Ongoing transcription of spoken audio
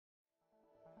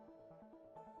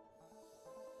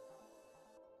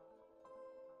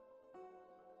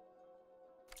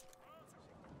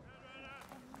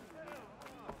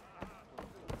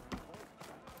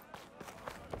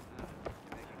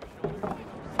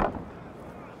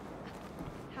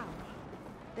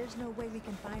There's no way we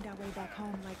can find our way back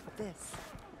home like this.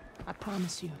 I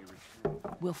promise you,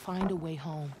 we'll find a way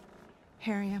home.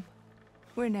 Harriam,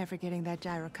 we're never getting that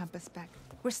gyro compass back.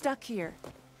 We're stuck here.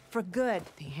 For good.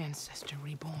 The ancestor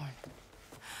reborn.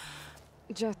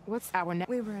 Just what's Our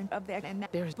We were in up there and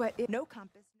There's- but no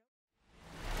compass.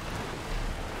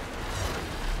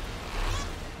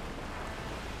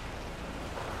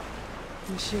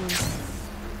 machines?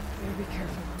 Better be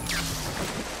careful.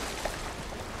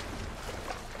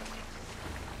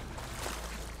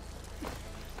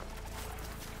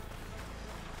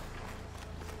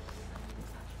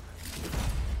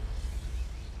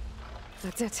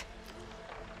 That's it.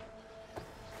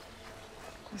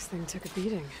 This thing took a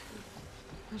beating.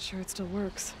 Not sure it still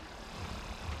works.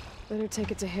 Better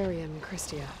take it to Harriam and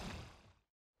Christia.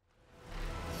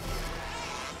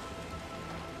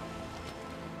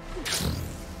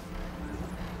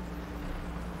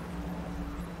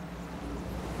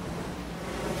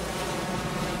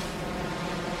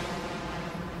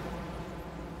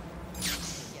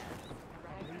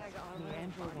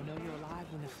 Leandro will know you're alive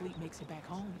when the fleet makes it back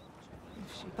home.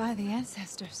 By the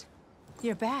ancestors.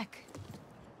 You're back.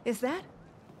 Is that?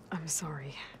 I'm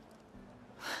sorry.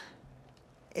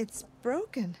 It's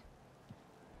broken.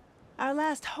 Our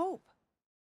last hope.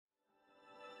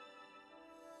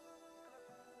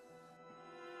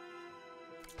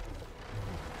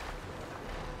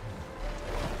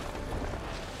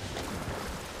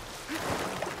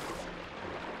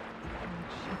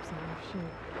 Ship's in rough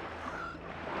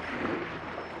shape.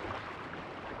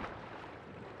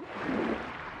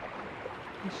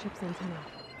 The ship's antenna.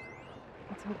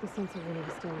 Let's hope the sensor unit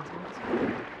is still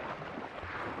intact.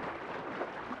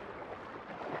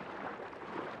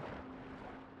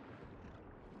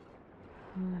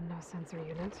 No sensor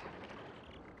unit.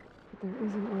 But there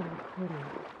is an order recording.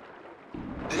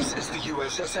 This is the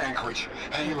USS Anchorage.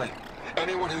 Hailing.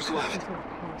 Anyone who's left. Some sort of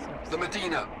power source. The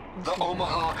Medina, the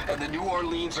Omaha, and the New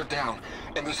Orleans are down.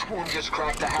 And the swarm just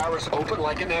cracked the Harris open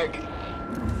like an egg. The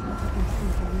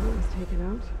sensor unit was taken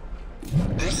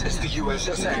out. This is the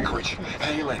USS Anchorage.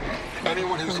 Hailing.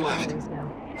 Anyone who's Some left. batteries now.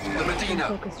 The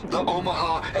Medina, the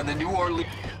Omaha, and the New Orleans.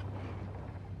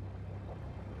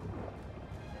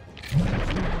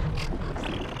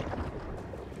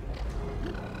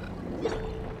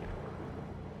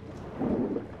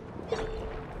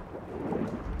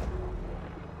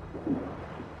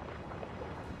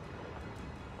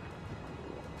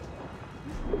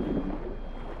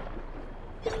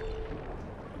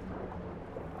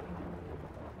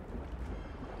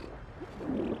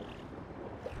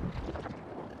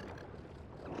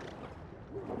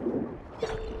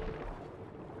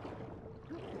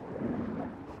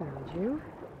 Found you.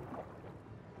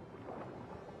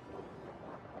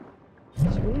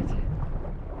 Sweet.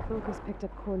 Focus picked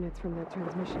up coordinates from that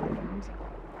transmission I found.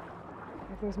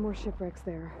 If there's more shipwrecks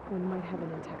there, one might have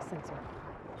an intact sensor.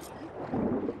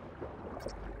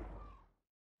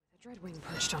 The Dreadwing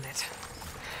perched on it.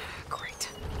 Great.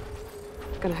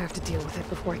 Gonna have to deal with it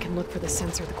before I can look for the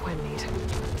sensor the Quen need.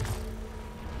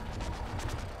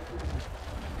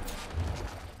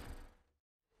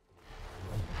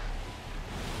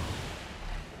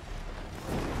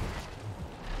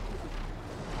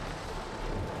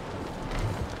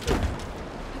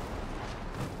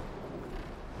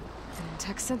 An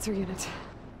intact sensor unit.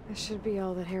 This should be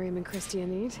all that Harriam and Christia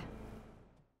need.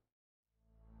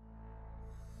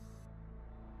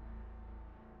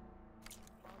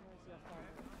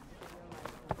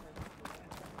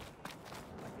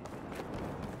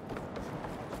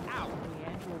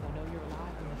 Leandro will know you're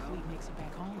alive when the fleet makes it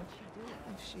back home.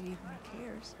 If she even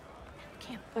cares.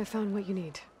 Can't. I found what you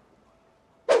need.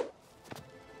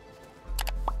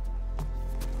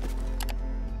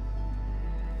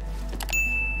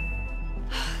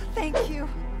 Thank you.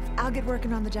 I'll get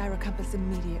working on the gyro compass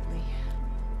immediately.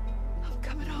 I'm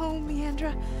coming home,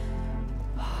 Leandra.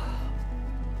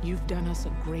 You've done us a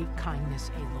great kindness,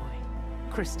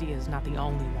 Aloy. Christia is not the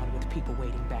only one with people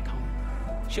waiting back home.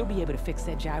 She'll be able to fix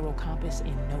that gyro compass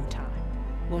in no time.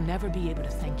 We'll never be able to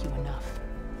thank you enough.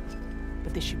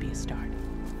 But this should be a start.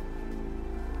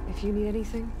 If you need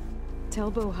anything,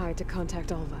 tell Bohai to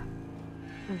contact Alva.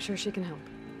 I'm sure she can help.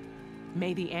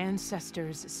 May the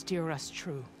ancestors steer us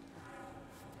true.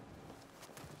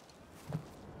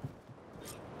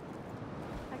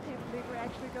 I can't believe we're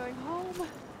actually going home.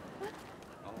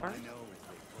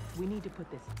 We need to put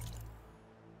this